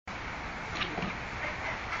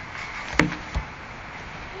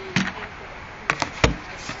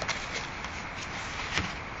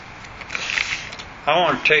I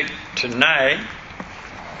want to take tonight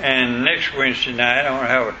and next Wednesday night, I want to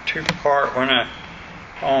have a two-part one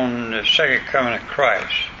on the second coming of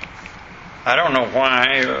Christ. I don't know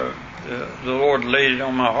why the Lord laid it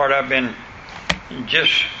on my heart. I've been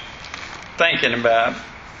just thinking about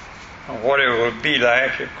what it would be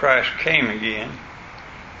like if Christ came again,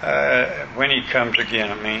 when He comes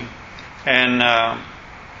again, I mean. And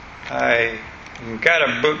I got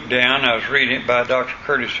a book down. I was reading it by Dr.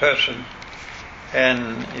 Curtis Hudson.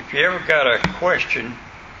 And if you ever got a question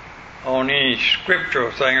on any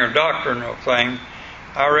scriptural thing or doctrinal thing,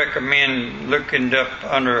 I recommend looking up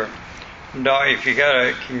under, if you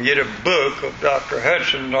can get a book of Dr.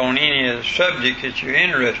 Hudson's on any of the subject that you're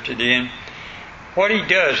interested in. What he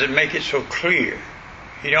does, it make it so clear.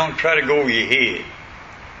 He don't try to go over your head.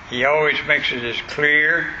 He always makes it as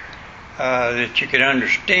clear that you can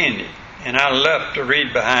understand it. And I love to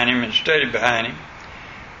read behind him and study behind him.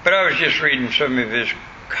 But I was just reading some of his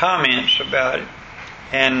comments about it.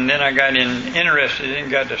 And then I got interested in,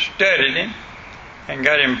 got to study it, and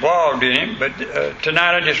got involved in it. But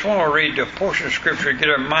tonight I just want to read the portion of Scripture to get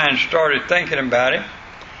our mind started thinking about it.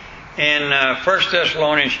 In 1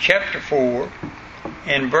 Thessalonians chapter 4,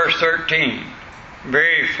 in verse 13.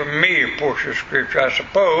 Very familiar portion of Scripture, I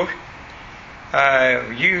suppose.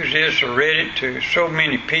 I've used this or read it to so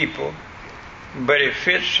many people, but it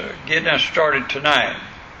fits getting us started tonight.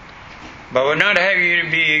 But I would not have you to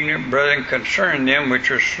be ignorant, brethren, concerning them which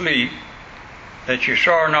are asleep, that you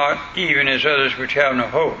sorrow not, even as others which have no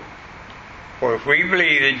hope. For if we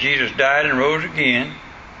believe that Jesus died and rose again,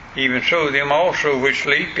 even so them also which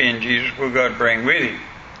sleep in Jesus will God bring with Him.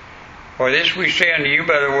 For this we say unto you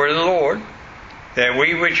by the word of the Lord, that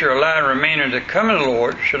we which are alive and remain unto the coming of the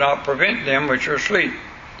Lord shall not prevent them which are asleep.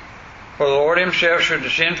 For the Lord Himself shall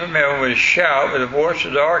descend from heaven with a shout, with the voice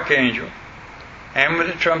of the archangel, and with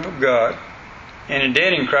the trump of God, and the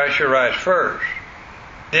dead in Christ shall rise first.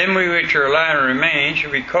 Then we which are alive and remain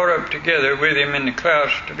shall be caught up together with Him in the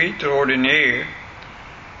clouds to meet the Lord in the air.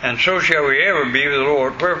 And so shall we ever be with the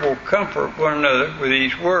Lord. Wherefore comfort one another with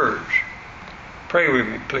these words. Pray with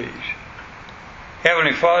me, please.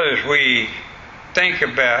 Heavenly Father, as we think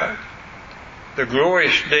about the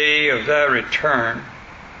glorious day of Thy return,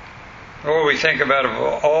 Lord, we think about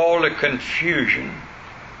all the confusion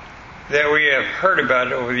that we have heard about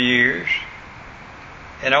it over the years,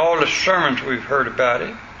 and all the sermons we've heard about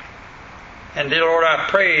it. And dear Lord, I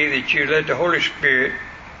pray that You let the Holy Spirit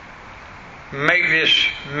make this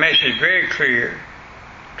message very clear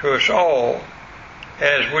to us all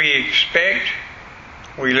as we expect,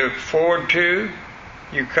 we look forward to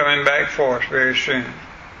You coming back for us very soon.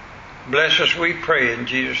 Bless us, we pray, in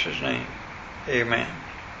Jesus' name. Amen.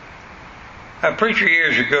 A preacher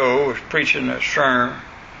years ago was preaching a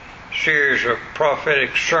series of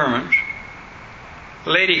prophetic sermons. A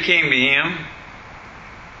lady came to him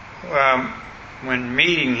when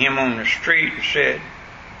meeting him on the street and said,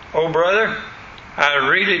 "Oh, brother, I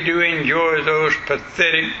really do enjoy those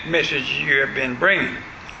pathetic messages you have been bringing."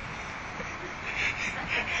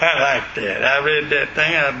 I like that. I read that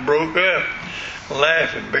thing, I broke up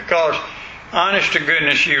laughing, because honest to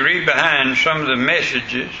goodness, you read behind some of the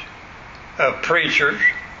messages of preachers,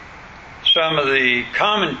 some of the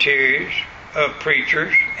commentaries of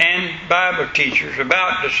preachers and Bible teachers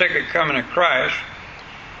about the second coming of Christ,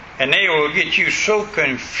 and they will get you so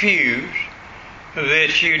confused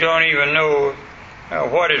that you don't even know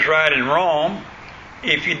what is right and wrong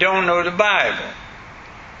if you don't know the Bible.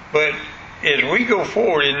 But as we go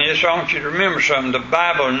forward in this, I want you to remember something. The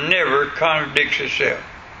Bible never contradicts itself.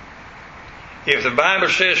 If the Bible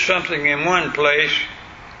says something in one place,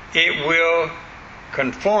 it will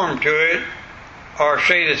conform to it or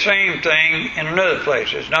say the same thing in another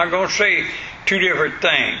place. It's not going to say two different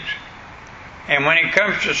things. And when it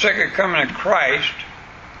comes to the second coming of Christ,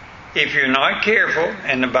 if you're not careful,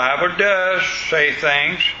 and the Bible does say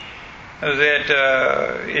things that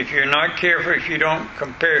if you're not careful, if you don't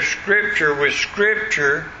compare Scripture with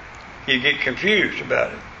Scripture, you get confused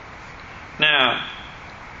about it. Now,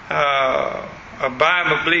 a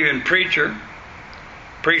Bible-believing preacher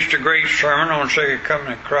preached a great sermon on the second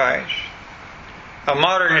coming of Christ. A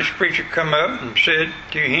modernist preacher come up and said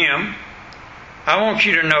to him, "I want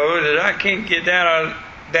you to know that I can't get that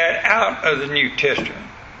out of the New Testament."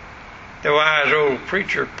 The wise old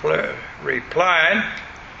preacher replied,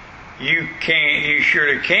 "You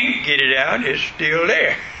surely can't get it out. It's still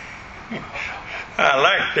there." I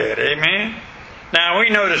like that, amen? Now, we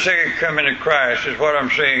know the second coming of Christ is what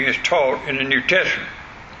I'm saying is taught in the New Testament.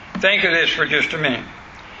 Think of this for just a minute.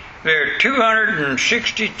 There are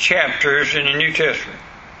 260 chapters in the New Testament,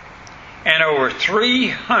 and over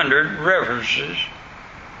 300 references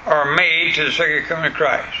are made to the second coming of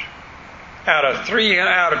Christ. Out of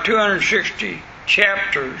 260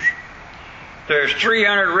 chapters, there's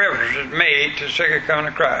 300 references made to the second coming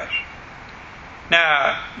of Christ.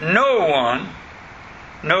 Now, no one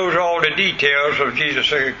knows all the details of Jesus'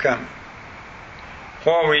 second coming.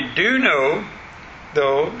 What we do know,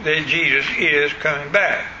 though, that Jesus is coming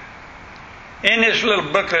back. In this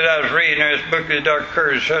little booklet I was reading, this booklet Dr.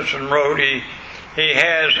 Curtis Hudson wrote, he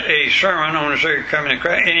has a sermon on the second coming of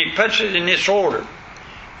Christ, and he puts it in this order.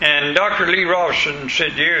 And Dr. Lee Rawson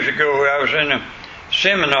said years ago, I was in a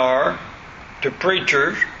seminar to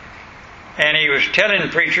preachers, and he was telling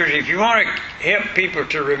preachers, if you want to help people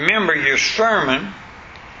to remember your sermon,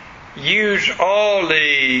 use all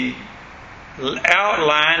the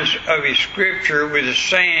outlines of his scripture with the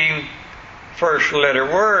same first letter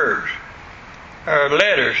words or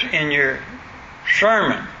letters in your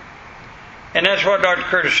sermon. And that's what Dr.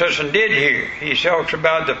 Curtis Hudson did here. He talks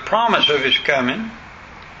about the promise of his coming.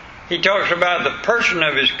 He talks about the person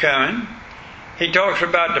of his coming. He talks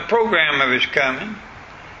about the program of his coming.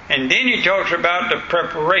 And then he talks about the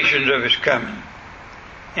preparations of his coming.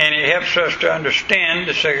 And it helps us to understand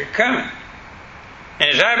the second coming. And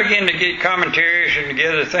as I begin to get commentaries and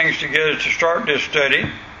gather things together to start this study,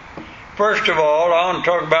 first of all, I want to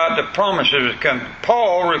talk about the promise of his coming.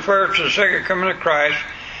 Paul refers to the second coming of Christ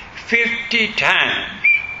 50 times.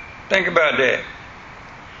 Think about that.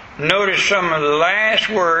 Notice some of the last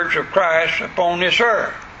words of Christ upon this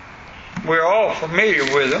earth. We're all familiar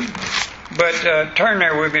with them, but turn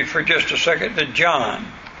there with me for just a second to John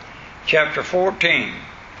chapter 14.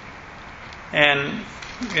 And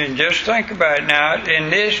just think about it now. In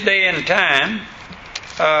this day and time,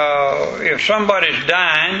 if somebody's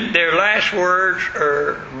dying, their last words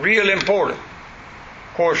are real important.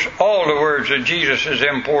 Of course, all the words of Jesus is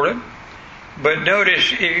important. But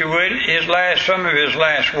notice, if you would, some of his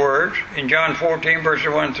last words in John 14, verses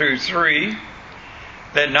 1 through 3.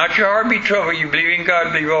 Let not your heart be troubled. You believe in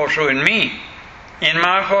God, believe also in me. In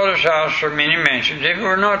my Father's house are many mansions. If it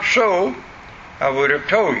were not so, I would have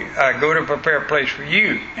told you. I go to prepare a place for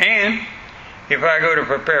you. And if I go to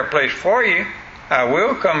prepare a place for you, I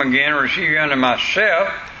will come again and receive you unto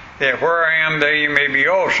myself, that where I am, there you may be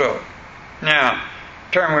also. Now,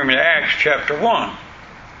 turn with me to Acts chapter 1.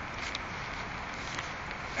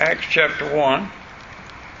 Acts chapter 1.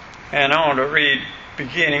 And I want to read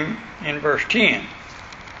beginning in verse 10.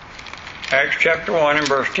 Acts chapter 1 and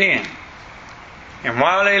verse 10. And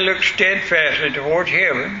while they looked steadfastly towards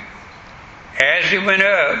heaven, as he went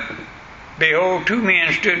up, behold, two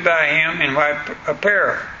men stood by him in white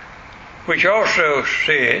apparel, which also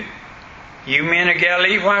said, You men of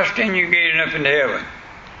Galilee, why stand you gazing up into heaven?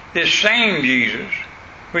 This same Jesus,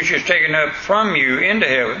 which is taken up from you into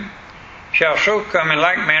heaven, shall so come in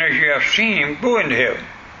like manner as you have seen him go into heaven.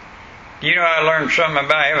 You know, I learned something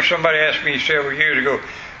about heaven. Somebody asked me several years ago,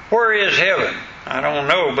 where is heaven? I don't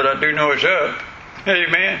know, but I do know it's up.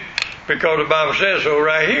 Amen. Because the Bible says so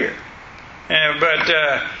right here. But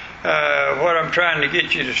what I'm trying to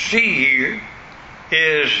get you to see here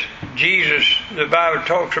is Jesus, the Bible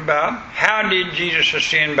talks about how did Jesus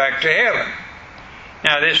ascend back to heaven.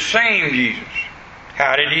 Now this same Jesus,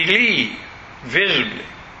 how did he leave? Visibly,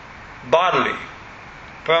 bodily,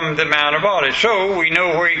 from the Mount of Olives. So we know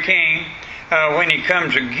where he came. When he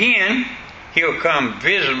comes again, he'll come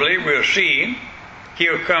visibly, we'll see him.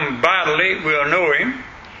 He'll come bodily, we'll know him.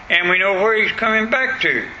 And we know where he's coming back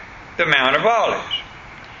to, the Mount of Olives.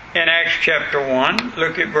 In Acts chapter 1,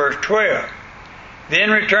 look at verse 12. Then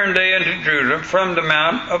returned they unto Jerusalem from the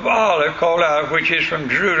Mount of Olives, called out, which is from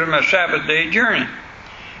Jerusalem a Sabbath day journey.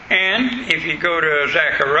 And if you go to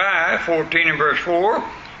Zechariah 14 and verse 4,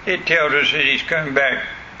 it tells us that he's coming back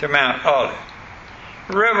to Mount Olive.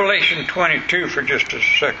 Revelation 22 for just a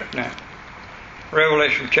second now.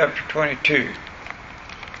 Revelation chapter 22.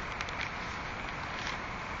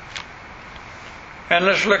 And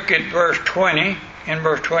let's look at verse 20 and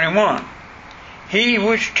verse 21. He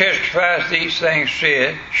which testifies these things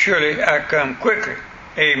said, Surely I come quickly.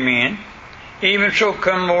 Amen. Even so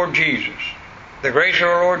come Lord Jesus. The grace of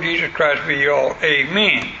our Lord Jesus Christ be you all.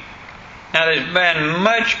 Amen. Now there's been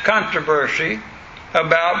much controversy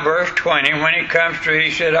about verse 20 when it comes to,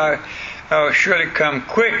 he said, I will surely come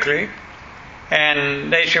quickly.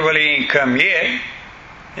 And they said, well, he ain't come yet.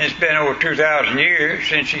 It's been over 2,000 years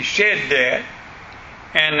since he said that.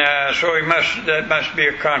 And so that must be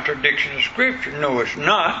a contradiction of Scripture. No, it's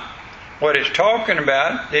not. What it's talking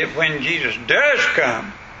about, that when Jesus does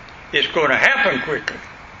come, it's going to happen quickly.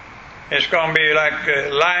 It's going to be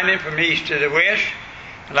like lightning from east to the west.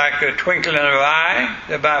 like a twinkling of an eye,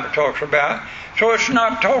 the Bible talks about. So it's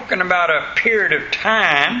not talking about a period of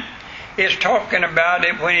time. It's talking about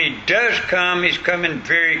it when He does come, He's coming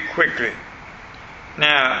very quickly.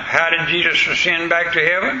 Now, how did Jesus ascend back to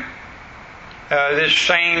heaven? This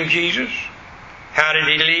same Jesus. How did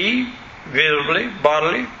He leave? Visibly,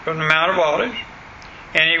 bodily, from the Mount of Olives.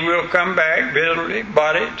 And He will come back visibly,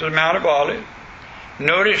 bodily, to the Mount of Olives.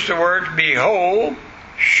 Notice the words, behold,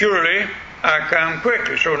 surely I come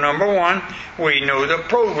quickly. So number one, we know the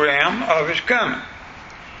program of His coming.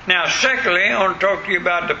 Now secondly, I want to talk to you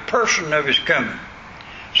about the person of His coming.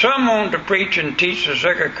 Some want to preach and teach the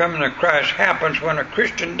second coming of Christ happens when a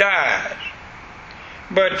Christian dies.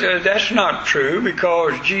 But that's not true,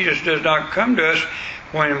 because Jesus does not come to us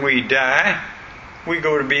when we die. We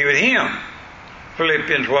go to be with Him.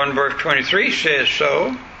 Philippians 1 verse 23 says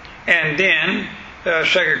so. And then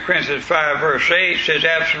 2 Corinthians 5 verse 8 says,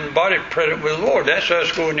 absent body present with the Lord. That's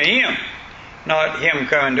us going to Him, not Him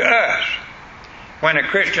coming to us. When a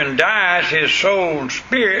Christian dies, his soul and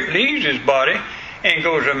spirit leaves his body and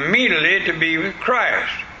goes immediately to be with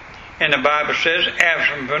Christ. And the Bible says,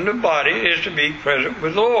 absent from the body is to be present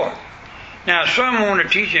with the Lord. Now, some want to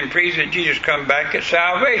teach and preach that Jesus come back at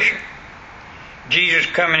salvation. Jesus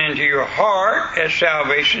coming into your heart at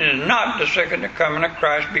salvation is not the second coming of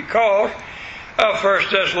Christ, because of 1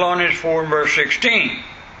 Thessalonians 4 verse 16.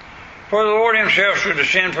 For the Lord Himself shall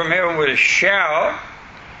descend from heaven with a shout,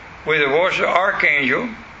 with the voice of the archangel,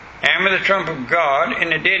 and with the trump of God,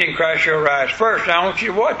 and the dead in Christ shall rise first. Now I want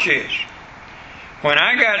you to watch this. When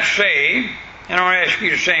I got saved, and I want to ask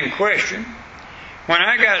you the same question. When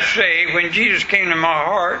I got saved, when Jesus came to my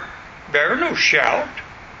heart, there was no shout.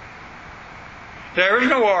 There was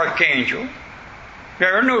no archangel.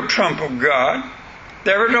 There was no trump of God.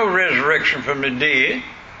 There was no resurrection from the dead.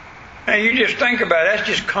 Now you just think about it. That's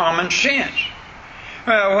just common sense.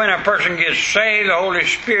 Well, when a person gets saved, the Holy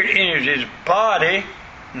Spirit enters his body,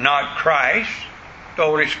 not Christ, the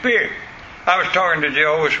Holy Spirit. I was talking to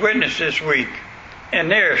Jehovah's Witnesses this week, and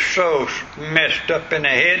they're so messed up in the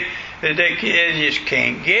head that they just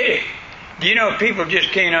can't get it. Do you know, people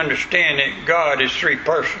just can't understand that God is three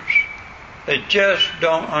persons? They just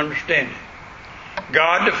don't understand it.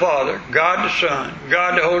 God the Father, God the Son,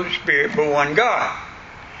 God the Holy Spirit, but one God.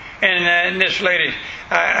 And this lady,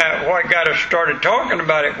 what got us started talking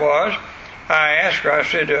about it was, I asked her, I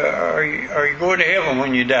said, are you going to heaven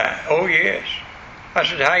when you die? Oh, yes. I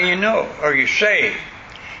said, how you know? Are you saved?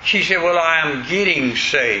 She said, well, I am getting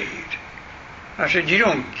saved. I said, you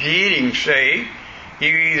don't getting saved. You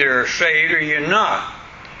either are saved or you're not.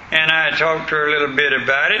 And I talked to her a little bit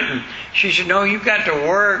about it, and she said, no, you've got to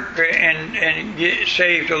work and get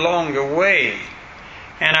saved along the way.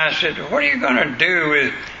 And I said, what are you going to do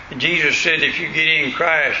with, Jesus said, if you get in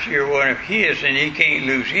Christ, you're one of His, and He can't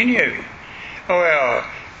lose any of you. Well,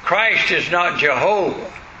 Christ is not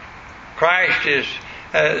Jehovah. Christ is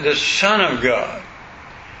the Son of God.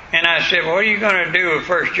 And I said, what are you going to do with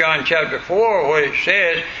 1 John chapter 4, where it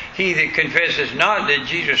says, he that confesses not that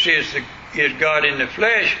Jesus is God in the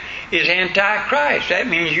flesh is antichrist. That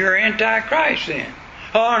means you're antichrist then.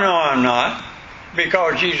 Oh, no, I'm not.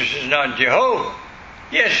 Because Jesus is not Jehovah.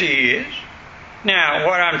 Yes, He is. Now,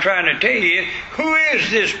 what I'm trying to tell you is, who is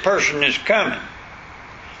this person that's coming?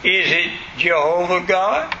 Is it Jehovah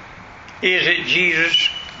God? Is it Jesus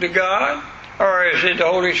the God? Or is it the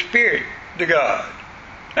Holy Spirit the God?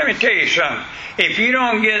 Let me tell you something. If you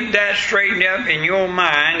don't get that straightened up in your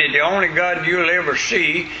mind that the only God you'll ever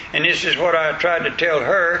see, and this is what I tried to tell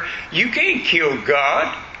her, you can't kill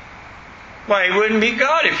God. Why, He wouldn't be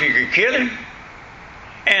God if you could kill Him.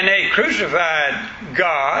 And they crucified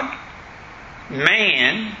God,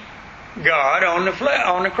 man, God on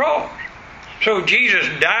the cross. So Jesus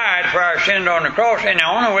died for our sins on the cross, and the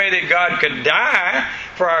only way that God could die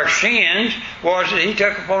for our sins was that He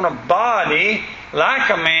took upon a body like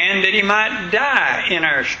a man, that He might die in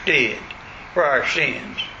our stead for our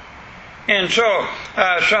sins. And so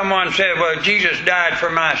someone said, well, Jesus died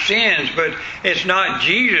for my sins, but it's not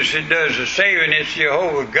Jesus that does the saving, it's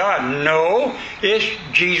Jehovah God. No, it's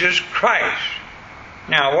Jesus Christ.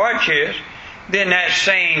 Now watch this. Then that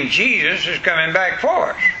same Jesus is coming back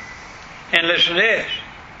for us. And listen to this.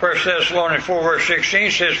 1 Thessalonians 4 verse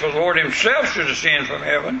 16 says, for the Lord Himself shall descend from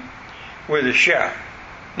heaven with a shout.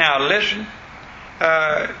 Now listen.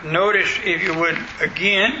 Notice, if you would,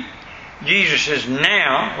 again, Jesus is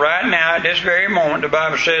now, right now, at this very moment, the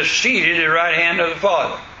Bible says, seated at the right hand of the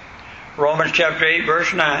Father. Romans chapter 8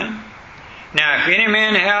 verse 9. Now, if any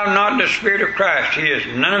man have not the Spirit of Christ, he is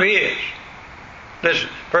none of His. Listen,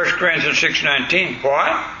 1 Corinthians 6:19.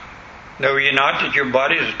 What? Know ye not that your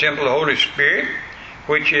body is a temple of the Holy Spirit,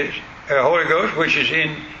 which is Holy Ghost, which is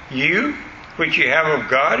in you, which you have of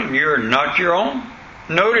God, and you are not your own.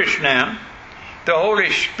 Notice now, the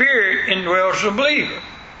Holy Spirit indwells the believer.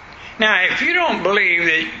 Now, if you don't believe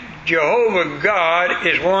that Jehovah God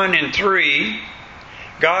is one in three,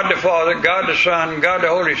 God the Father, God the Son, God the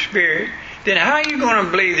Holy Spirit, then how are you going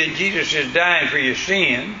to believe that Jesus is dying for your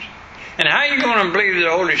sins? And how are you going to believe that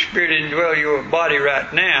the Holy Spirit indwells your body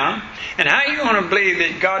right now? And how are you going to believe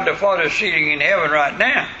that God the Father is sitting in heaven right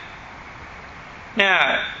now?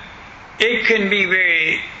 Now, it can be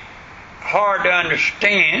very hard to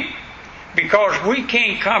understand because we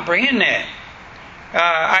can't comprehend that.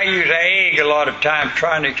 I use an egg a lot of times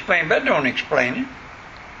trying to explain, but don't explain it.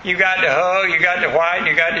 You got the hull, you got the white, and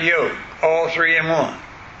you got the yolk, all three in one.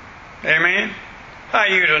 Amen? I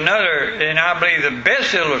use another, and I believe the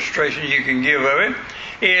best illustration you can give of it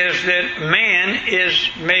is that man is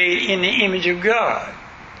made in the image of God.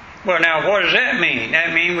 Well, now, what does that mean?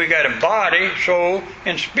 That means we got a body, soul,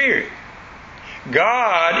 and spirit.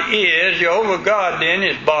 God is, Jehovah God then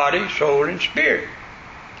is body, soul, and spirit.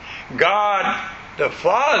 God the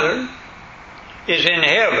Father is in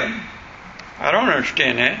heaven. I don't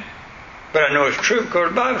understand that, but I know it's true because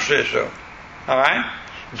the Bible says so. All right?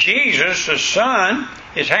 Jesus, the Son,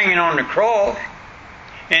 is hanging on the cross,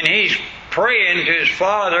 and he's praying to his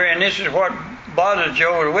Father, and this is what bothers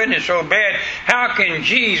Jehovah's Witness so bad. How can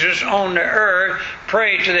Jesus on the earth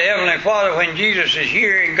pray to the Heavenly Father when Jesus is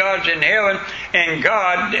here and God's in heaven, and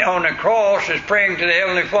God on the cross is praying to the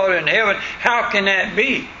Heavenly Father in heaven? How can that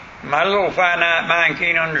be? My little finite mind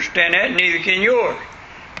can't understand that, neither can yours.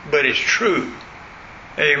 But it's true.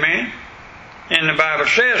 Amen? And the Bible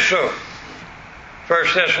says so. 1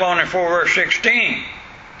 Thessalonians 4 verse 16.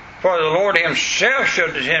 For the Lord himself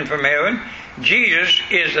shall descend from heaven. Jesus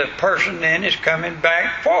is the person then is coming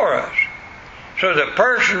back for us. So the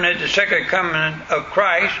person at the second coming of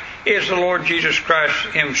Christ is the Lord Jesus Christ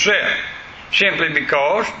himself. Simply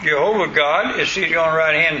because Jehovah God is seated on the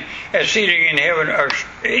right hand, seating in heaven, or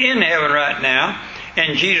in heaven right now,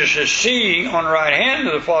 and Jesus is sitting on the right hand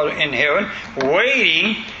of the Father in heaven,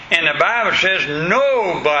 waiting, and the Bible says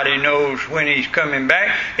nobody knows when he's coming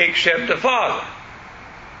back except the Father.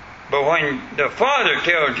 But when the Father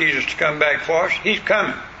tells Jesus to come back for us, he's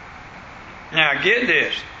coming. Now get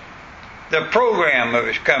this, the program of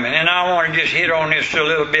his coming, and I want to just hit on this a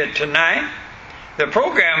little bit tonight. The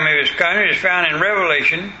program of his coming is found in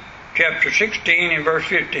Revelation chapter 16 and verse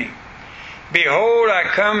 15. Behold, I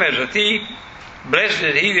come as a thief. Blessed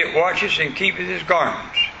is he that watches and keepeth his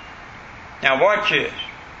garments. Now watch this.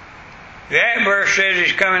 That verse says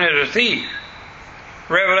he's coming as a thief.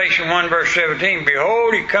 Revelation 1 verse 17.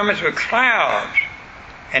 Behold, he cometh with clouds,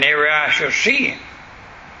 and every eye shall see him.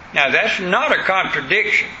 Now that's not a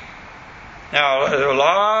contradiction. Now, a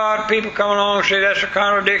lot of people come along and say that's a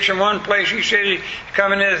contradiction. One place he said he's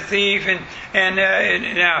coming as a thief. And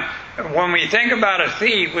now, when we think about a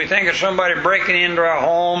thief, we think of somebody breaking into our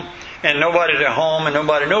home and nobody's at home and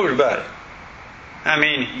nobody knows about it. I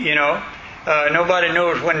mean, nobody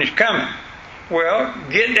knows when he's coming. Well,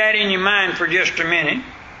 get that in your mind for just a minute.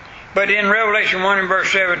 But in Revelation 1 and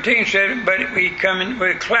verse 17 said, but he coming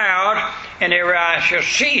with clouds and every eye shall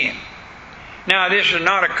see him. Now, this is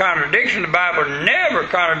not a contradiction. The Bible never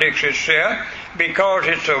contradicts itself because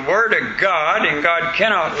it's the Word of God, and God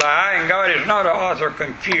cannot lie, and God is not an author of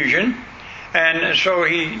confusion. And so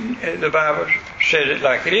the Bible says it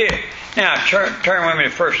like it is. Now, turn with me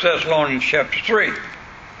to 1 Thessalonians chapter 3.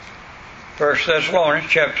 1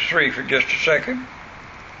 Thessalonians chapter 3 for just a second.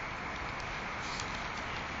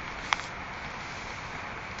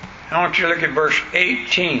 I want you to look at verse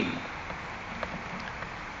 18.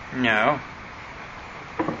 No.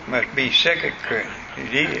 Must be 2 Corinthians.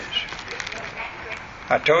 It is.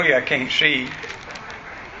 I told you I can't see.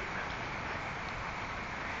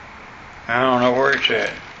 I don't know where it's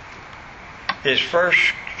at. It's 1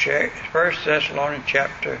 Thessalonians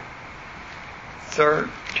chapter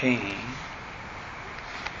 13.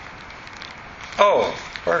 Oh,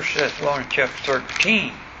 1 Thessalonians chapter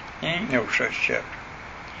 13. There ain't no such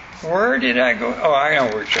chapter. Where did I go? Oh, I know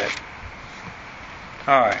where it's at.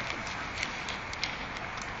 All right.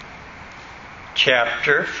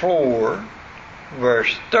 Chapter 4,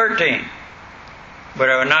 verse 13. But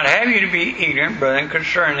I would not have you to be ignorant, brethren,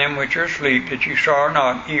 concerning them which are asleep, that you sorrow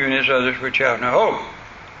not, even as others which have no hope.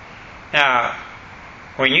 Now,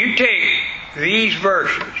 when you take these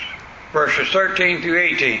verses 13 through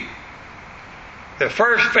 18, the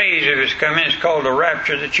first phase of his coming is called the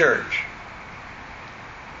rapture of the church.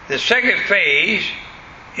 The second phase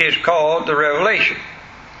is called the revelation.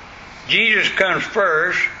 Jesus comes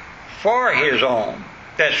first for his own.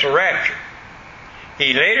 That's the rapture.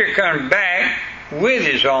 He later comes back with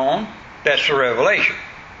his own. That's the revelation.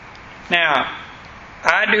 Now,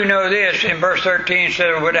 I do know this in verse 13 it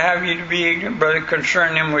says, would have you to be ignorant, brother,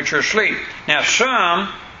 concerning them which are asleep. Now,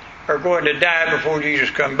 some are going to die before Jesus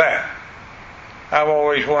comes back. I've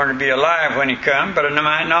always wanted to be alive when he comes, but I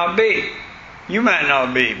might not be. You might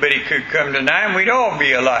not be, but he could come tonight and we'd all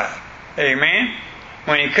be alive. Amen?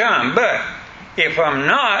 When he comes. But if I'm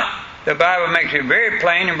not, the Bible makes it very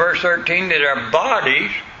plain in verse 13 that our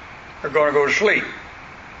bodies are going to go to sleep.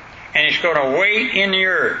 And it's going to wait in the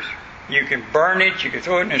earth. You can burn it, you can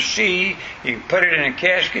throw it in the sea, you can put it in a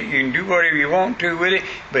casket, you can do whatever you want to with it,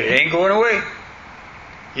 but it ain't going away.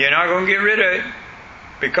 You're not going to get rid of it.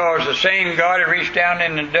 Because the same God that reached down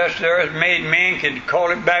in the dust of the earth made man could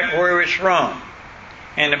call it back where it's from.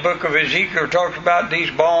 And the book of Ezekiel talks about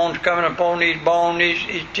these bones coming upon these bones,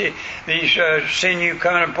 these sinew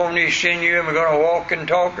coming upon these sinew, and we're going to walk and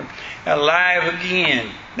talk alive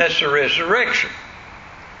again. That's the resurrection.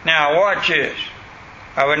 Now watch this.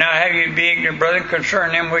 I would not have you to be ignorant, brethren,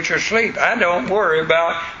 concerning them which are asleep. I don't worry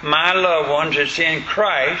about my loved ones that's in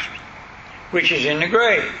Christ, which is in the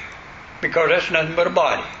grave. Because that's nothing but a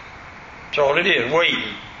body. That's all it is,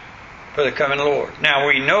 waiting for the coming Lord. Now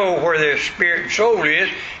we know where their spirit and soul is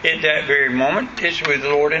at that very moment. It's with the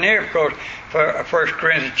Lord in there, because 1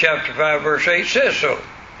 Corinthians chapter 5 verse 8 says so.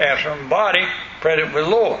 Absent body, present with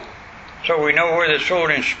the Lord. So we know where the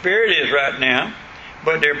soul and spirit is right now,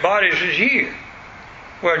 but their bodies is here.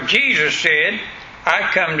 Well, Jesus said, I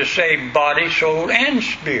come to save body, soul, and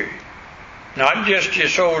spirit. Not just your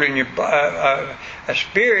soul and your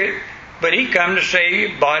spirit, but he come to save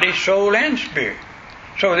you body, soul, and spirit.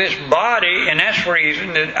 So this body, and that's the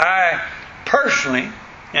reason that I personally,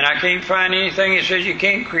 and I can't find anything that says you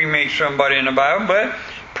can't cremate somebody in the Bible, but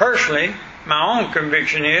personally, my own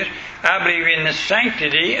conviction is, I believe in the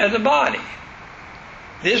sanctity of the body.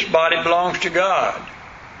 This body belongs to God.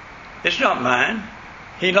 It's not mine.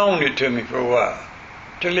 He loaned it to me for a while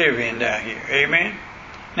to live in down here. Amen?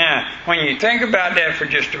 Now, when you think about that for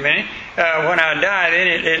just a minute, when I die, then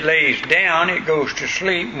it lays down, it goes to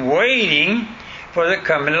sleep, waiting for the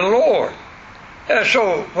coming of the Lord.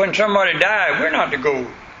 So, when somebody dies, we're not to go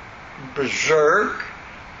berserk,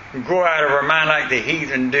 go out of our mind like the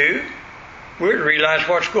heathen do. We're to realize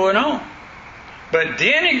what's going on. But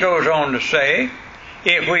then it goes on to say,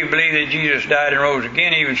 if we believe that Jesus died and rose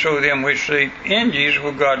again, even so them which sleep in Jesus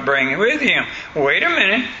will God bring with him. Wait a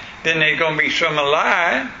minute. Then there's going to be some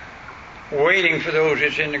alive waiting for those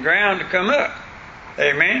that's in the ground to come up.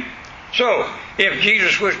 Amen? So, if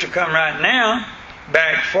Jesus was to come right now,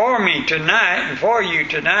 back for me tonight and for you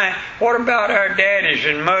tonight, what about our daddies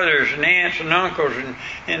and mothers and aunts and uncles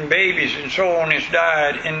and babies and so on that's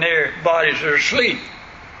died and their bodies are asleep?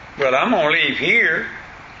 Well, I'm going to leave here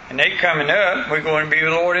and they coming up, we're going to be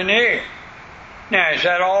with the Lord in the air. Now, is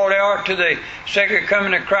that all they are to the second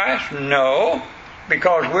coming of Christ? No.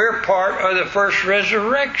 Because we're part of the first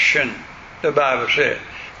resurrection, the Bible says.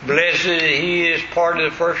 Blessed he is part of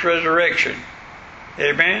the first resurrection.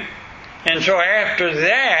 Amen? And so after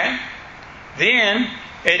that, then,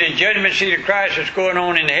 at the judgment seat of Christ that's going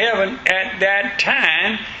on in heaven, at that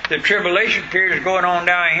time, the tribulation period is going on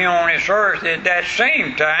down here on this earth at that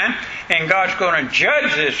same time, and God's going to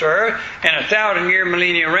judge this earth, and 1,000-year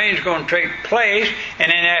millennial reign is going to take place, and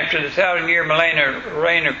then after the 1,000-year millennial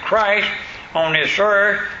reign of Christ, on this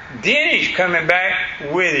earth, then he's coming back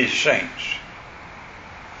with his saints.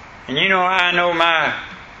 And you know, I know my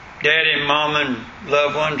daddy and mama and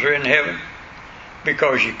loved ones are in heaven,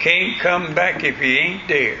 because you can't come back if you ain't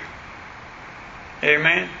there.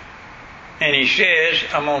 Amen? And he says,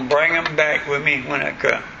 I'm going to bring them back with me when I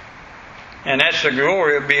come. And that's the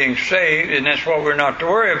glory of being saved, and that's what we're not to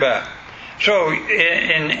worry about. So,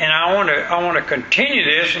 and I want to continue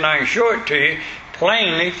this, and I can show it to you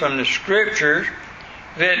plainly from the scriptures,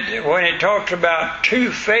 that when it talks about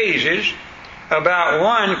two phases, about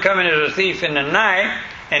one coming as a thief in the night,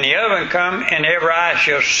 and the other one come, and every eye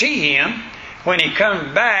shall see him. When he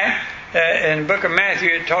comes back, in the book of Matthew,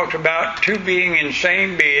 it talks about two being in the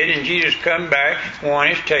same bed, and Jesus comes back, one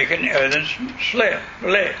is taken, the other's left.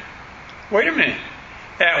 Wait a minute.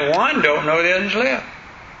 That one don't know the other's left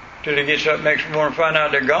till he gets up next morning and find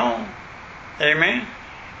out they're gone. Amen?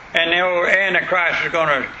 And the old Antichrist is going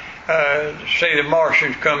to say the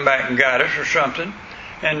Martians come back and got us or something,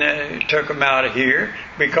 and took them out of here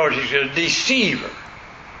because he's a deceiver.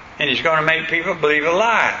 And he's going to make people believe a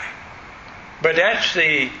lie. But that's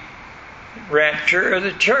the rapture of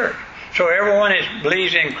the church. So everyone that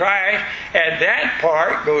believes in Christ at that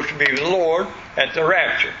part goes to be with the Lord at the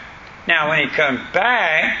rapture. Now when he comes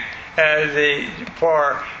back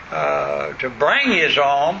for to bring His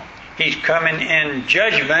own. He's coming in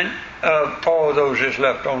judgment of all those that's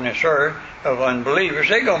left on this earth of unbelievers.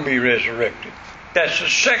 They're going to be resurrected. That's the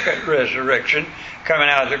second resurrection coming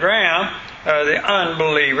out of the ground, the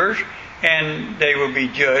unbelievers, and they will be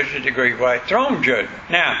judged at the great white throne judgment.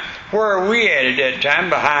 Now, where are we at that time?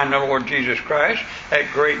 Behind the Lord Jesus Christ,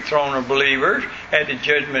 that great throne of believers, at the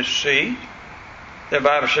judgment seat. The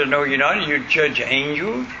Bible says, no, you're not. You judge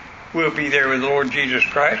angels. We'll be there with the Lord Jesus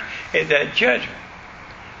Christ at that judgment.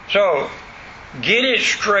 So, get it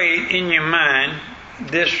straight in your mind,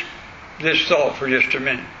 this thought for just a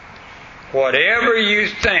minute. Whatever you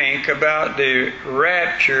think about the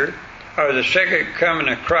rapture or the second coming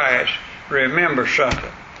of Christ, remember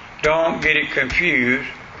something. Don't get it confused.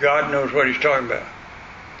 God knows what He's talking about.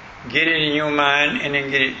 Get it in your mind and then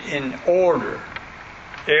get it in order.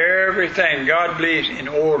 Everything God believes in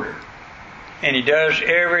order. And He does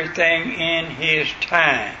everything in His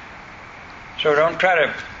time. So don't try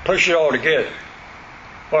to push it all together.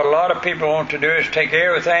 What a lot of people want to do is take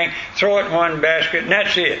everything, throw it in one basket, and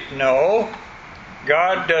that's it. No.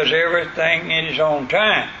 God does everything in His own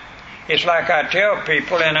time. It's like I tell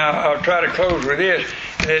people, and I'll try to close with this,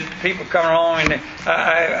 that people come along, and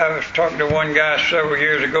I was talking to one guy several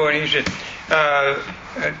years ago, and he said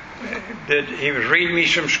that he was reading me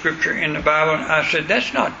some scripture in the Bible, and I said,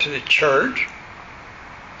 that's not to the church.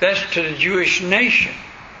 That's to the Jewish nation.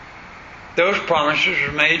 Those promises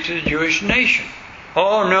were made to the Jewish nation.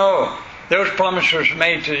 Oh, no. Those promises were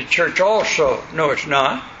made to the church also. No, it's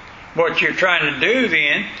not. What you're trying to do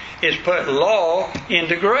then is put law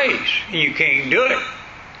into grace. And you can't do it.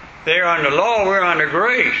 They're under law, we're under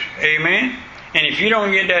grace. Amen? And if you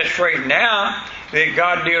don't get that straightened out, that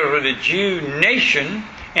God deals with the Jew nation,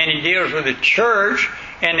 and He deals with the church,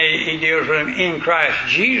 and He deals with them in Christ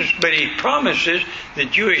Jesus, but He promises the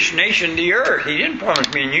Jewish nation the earth. He didn't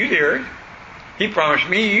promise me and you the earth. He promised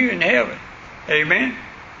me and you in heaven. Amen?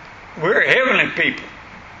 We're heavenly people.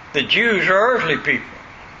 The Jews are earthly people.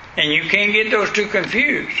 And you can't get those two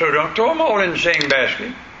confused. So don't throw them all in the same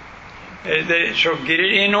basket. So get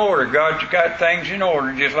it in order. God's got things in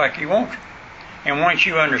order just like He wants. And once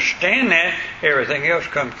you understand that, everything else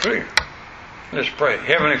comes clear. Let's pray.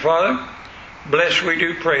 Heavenly Father, bless we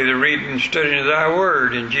do pray the reading and studying of Thy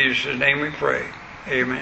Word. In Jesus' name we pray. Amen.